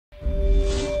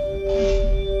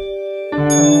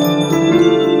Good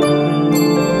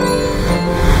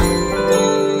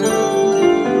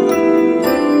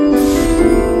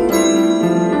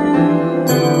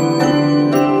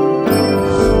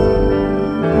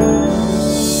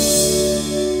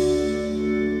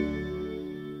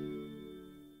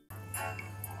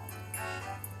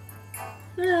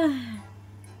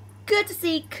to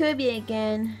see Kirby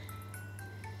again.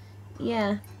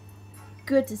 Yeah,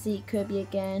 good to see Kirby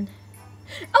again.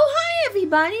 Oh, hi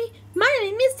everybody! My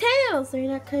name is Tails, so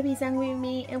you're not Kirby's angry with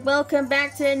me, and welcome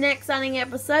back to the next exciting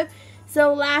episode.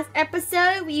 So last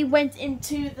episode we went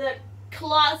into the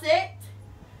closet,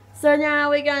 so now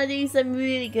we're gonna do some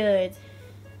really good.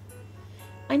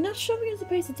 I'm not sure what we're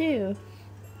supposed to do.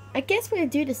 I guess we're gonna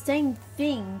do the same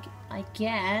thing, I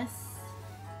guess.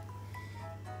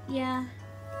 Yeah.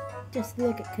 Just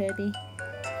look at Kirby.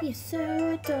 He's so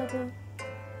adorable.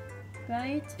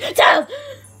 Right? Tails!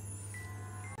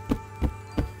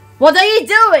 What are you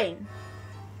doing?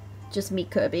 Just me,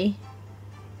 Kirby.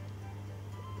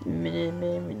 What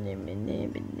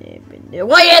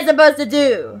are you supposed to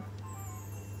do?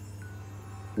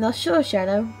 Not sure,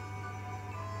 Shadow.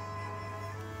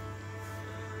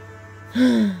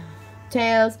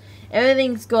 Tails,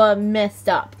 everything's got messed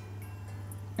up.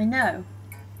 I know.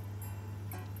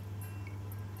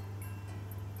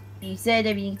 You said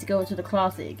that we need to go to the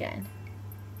closet again.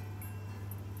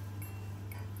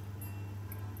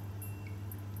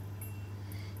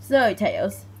 So,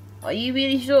 Tails, are you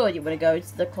really sure you want to go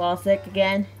to the closet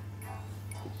again?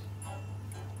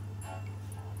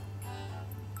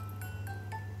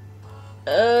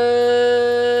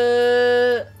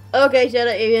 Okay,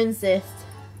 Shadow, if you insist.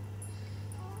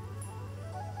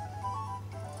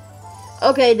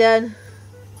 Okay then.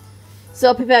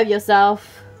 So prepare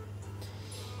yourself.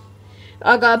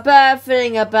 I got a bad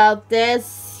feeling about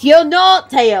this. You're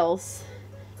not, Tails.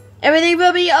 Everything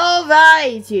will be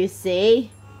alright, you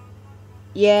see.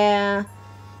 Yeah.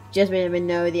 Just didn't even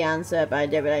know the answer, but I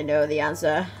didn't really know the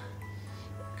answer.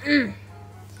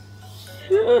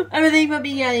 Everything will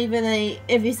be even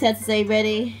if you said to say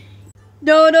ready.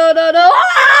 No, no, no, no.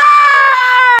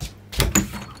 Ah!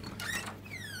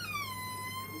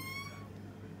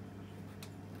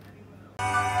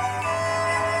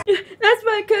 That's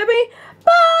right, Kirby.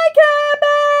 Bye,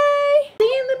 Kirby! See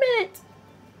you in a minute.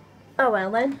 Oh,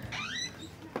 well then.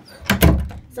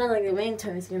 Sounds like the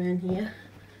ringtone's going in here.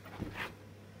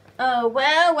 Oh,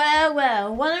 well, well,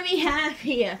 well. What do we have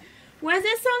here? Was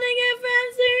there something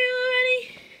advanced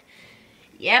already?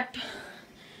 Yep.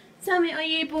 Tell me, are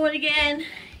you bored again?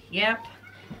 Yep.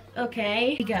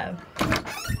 Okay. Here we go.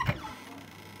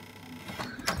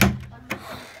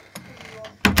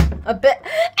 A bit.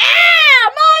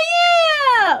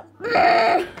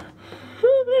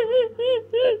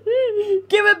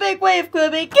 Give a big wave,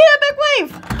 Kirby. Give a big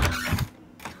wave.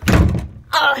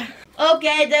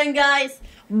 Okay then, guys.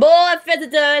 More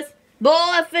visitors.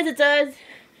 More visitors.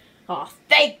 Oh,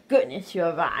 thank goodness you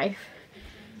arrived.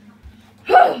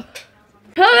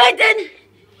 Alright then.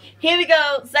 Here we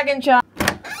go. Second try.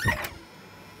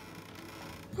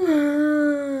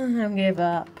 I give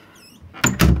up.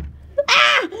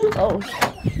 Ah! Oh.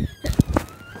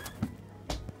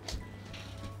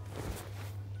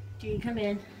 Gee, come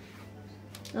in.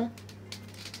 Huh?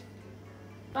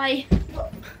 Bye.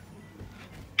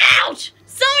 Ouch!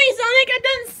 Sorry, Sonic, I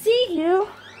didn't see you.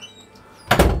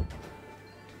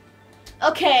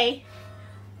 Okay.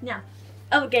 Now,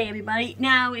 okay, everybody.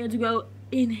 Now we have to go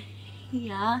in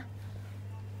here.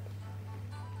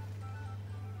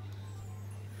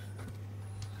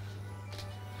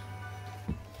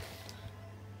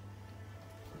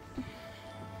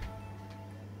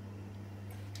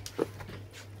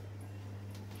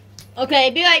 Okay,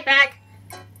 be right back.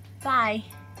 Bye.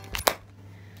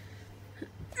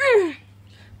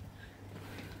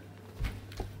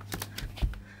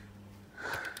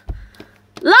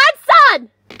 Lights on!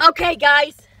 Okay,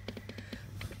 guys.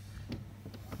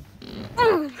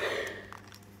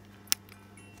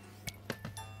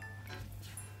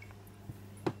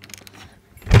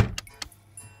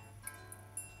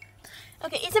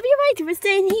 Okay, is it right to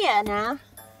stay in here now?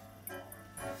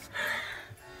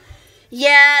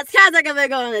 Yeah, it's kind of like I'm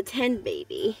going on a tent,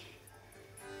 baby.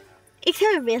 It's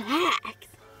kind of relaxed.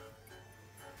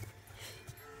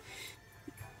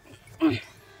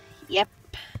 Yep.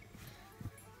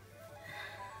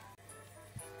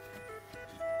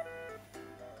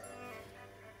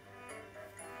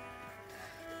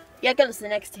 Yeah, go to the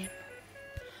next time.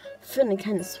 I'm feeling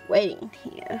kind of sweaty in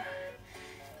here.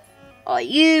 Are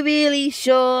you really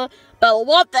sure? But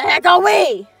what the heck are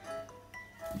we?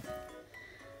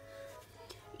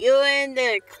 You're in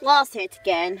the closet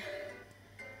again.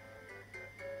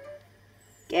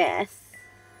 guess.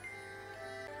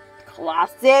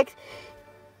 Classic.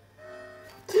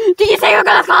 Did you say you're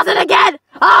gonna close it again?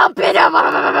 Oh, bitter.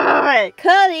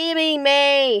 Believing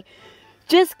me.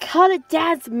 Just cut it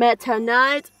down, Meta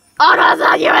Knight. Oh, no, it's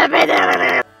not you.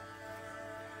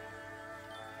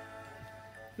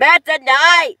 Meta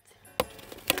Knight.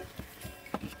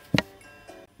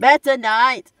 Meta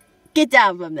Knight. Get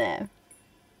down from there.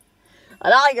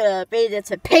 And I'm gonna beat it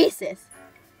to pieces.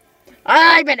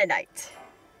 I'm Meta Knight.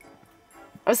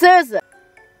 I'm serious.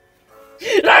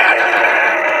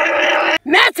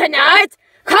 Meta Knight,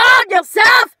 calm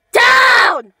yourself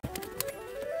down!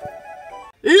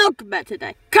 Look, Meta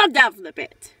Knight, calm down for a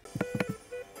bit.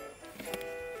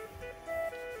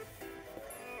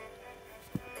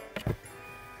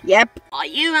 Yep. Are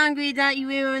you angry that you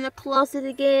were in the closet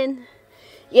again?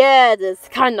 Yeah, it's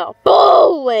kind of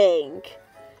boring.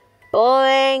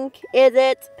 Boring, is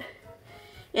it?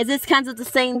 Is this kind of the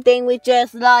same thing with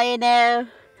just lying there?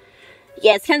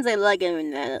 Yeah, it's kind of like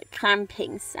in the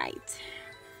camping site.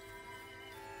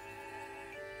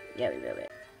 Yeah, we will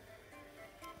it.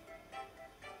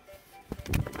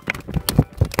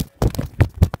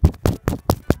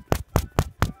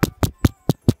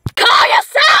 Call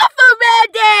yourself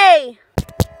already!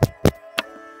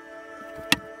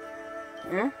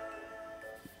 Hmm?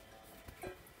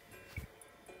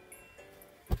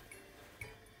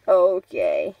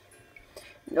 Okay.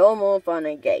 No more fun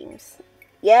and games.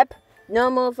 Yep. No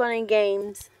more fun and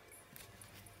games.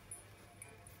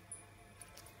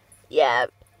 Yeah,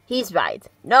 he's right.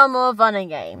 No more fun and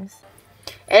games.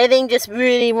 Anything just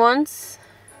really once?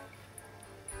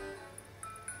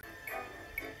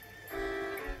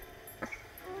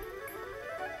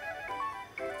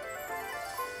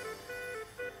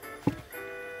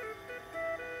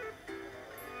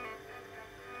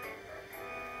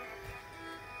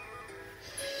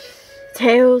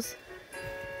 Tails.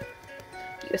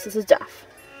 Yes, this is Duff.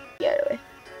 Yeah, anyway.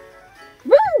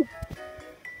 Woo!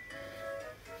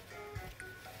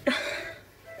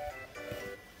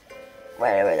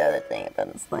 Wait, the other thing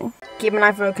about this thing. Keep an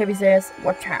eye for what Kirby says.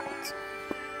 Watch out.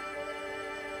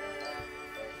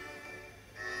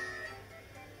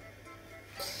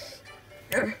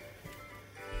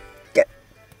 Good.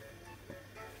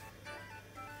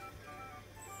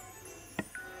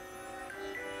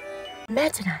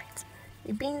 Meta Knight,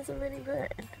 you're being so really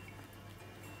good.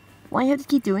 Why do you have to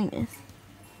keep doing this?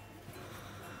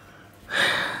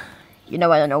 You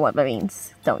know I don't know what that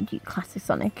means, don't you, Classic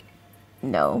Sonic?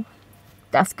 No.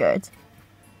 That's good.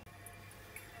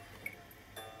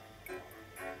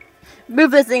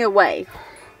 Move this thing away.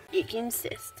 You can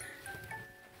insist.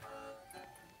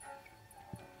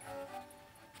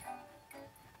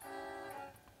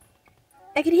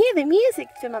 I can hear the music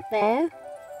from up there.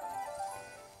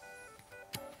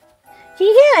 Can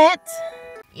you hear it?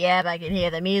 Yeah, but I can hear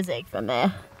the music from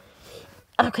there.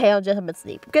 Okay, I'll just have a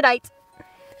sleep. Good night.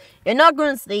 You're not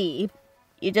going to sleep.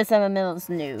 You just have a middle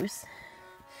snooze.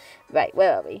 Right,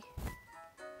 where are we?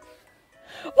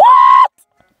 What?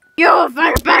 You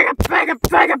bag.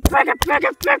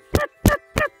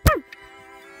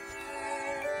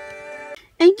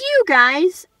 And you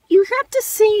guys, you have to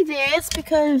see this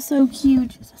because it's so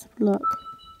cute. Just look.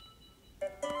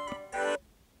 I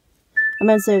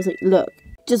meant seriously, look.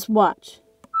 Just watch.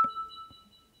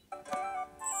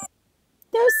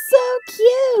 They're so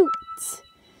cute.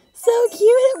 So cute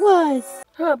it was.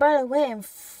 Oh, by the way, I'm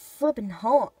flipping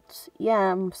hot.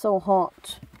 Yeah, I'm so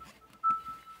hot.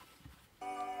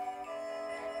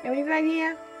 Anybody right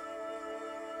here?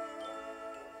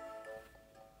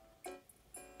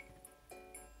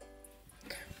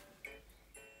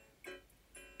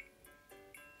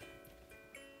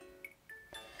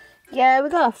 Yeah, we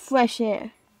got fresh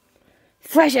air.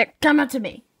 Fresh air, come up to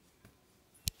me.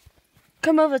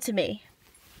 Come over to me.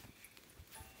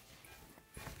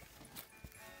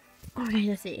 Okay,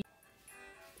 let's see.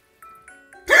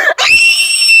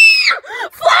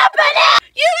 Flapping it!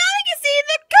 You only can see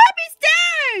the Kirby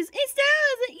stars! It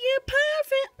stars at you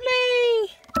perfectly!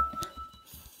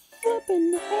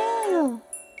 Flipping hell!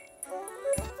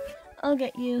 I'll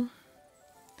get you.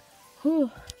 Whew.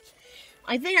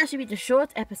 I think that should be the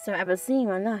short episode I've ever seen in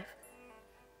my life.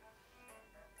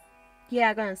 Yeah,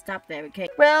 I'm gonna stop there, okay?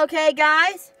 Well, okay,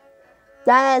 guys.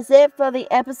 That is it for the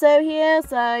episode here.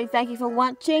 So, thank you for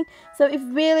watching. So, if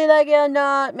you really like it or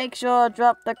not, make sure to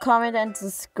drop the comment and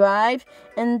subscribe.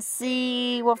 And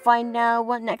we'll find out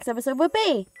what next episode will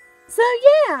be. So,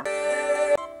 yeah.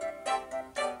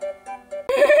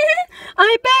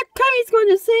 I bet Kirby's going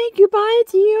to say goodbye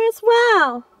to you as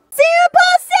well. See you,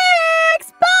 Ball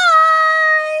 6! Bye!